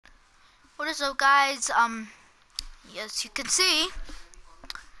What is up, guys? Yes, you can see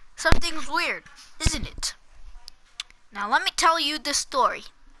something's weird, isn't it? Now let me tell you the story,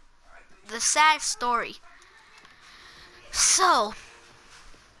 the sad story. So,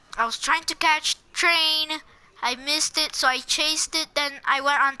 I was trying to catch train. I missed it, so I chased it. Then I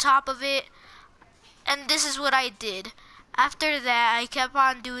went on top of it, and this is what I did. After that, I kept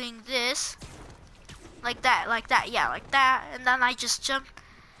on doing this, like that, yeah, like that, and then I just jumped.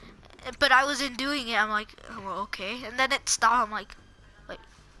 But I wasn't doing it. I'm like, oh, well, okay. And then it stopped. I'm like, wait.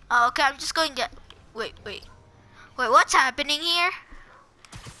 Oh, okay, I'm just going to get... Wait, what's happening here?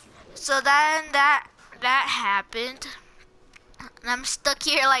 So then that happened. And I'm stuck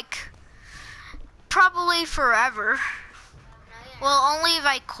here, like, probably forever. Well, only if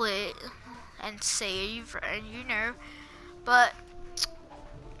I quit and save, and you know. But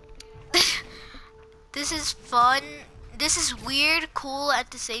this is fun. This is weird, cool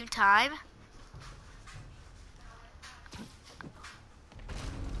at the same time.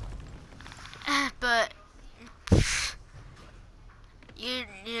 But you're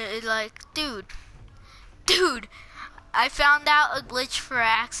like, dude, I found out a glitch for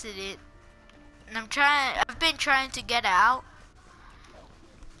accident, and I've been trying to get out.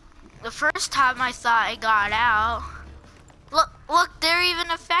 The first time I thought I got out. Look, they're even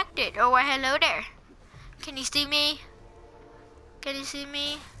affected. Oh, well, hello there. Can you see me? Can you see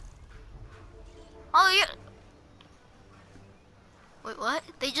me? Oh, yeah. Wait, what?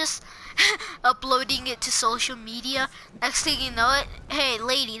 They just uploading it to social media. Next thing you know it, hey,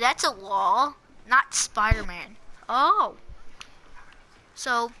 lady, that's a wall, not Spider-Man. Oh.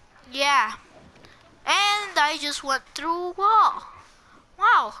 So, yeah. And I just went through a wall.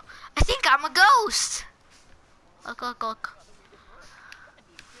 Wow. I think I'm a ghost. Look.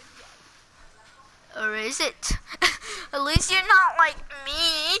 Or is it? At least you're not like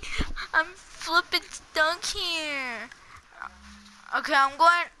me. I'm flipping stuck here. Okay, I'm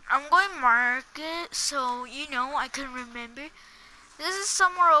going market so you know I can remember. This is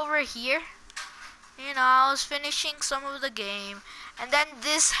somewhere over here. You know, I was finishing some of the game and then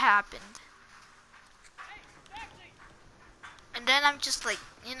this happened. And then I'm just like,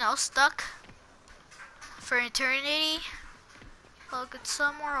 you know, stuck for eternity. Look, it's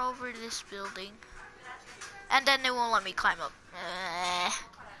somewhere over this building. And then they won't let me climb up.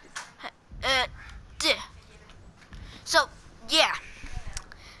 So, yeah.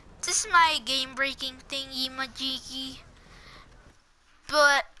 This is my game-breaking thingy majiki.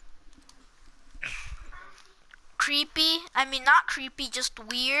 But creepy. I mean, not creepy, just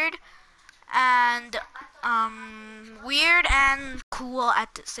weird. And weird and cool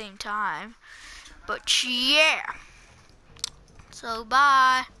at the same time. But yeah. So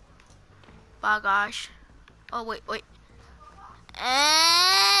bye. Bye, guys. Oh, wait.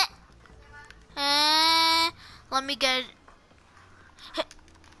 Let me get it.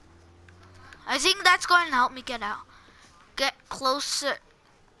 I think that's going to help me get out. Get closer.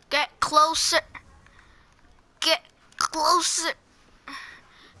 Get closer. Get closer.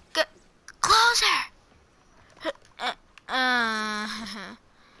 Get closer.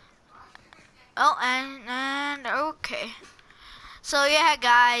 Oh, and okay. So yeah,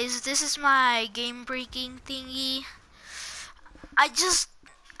 guys, this is my game breaking thingy. I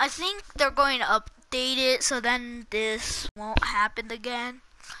think they're going to update it so then this won't happen again.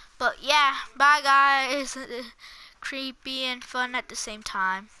 But yeah, bye guys. Creepy and fun at the same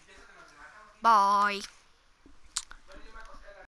time. Bye.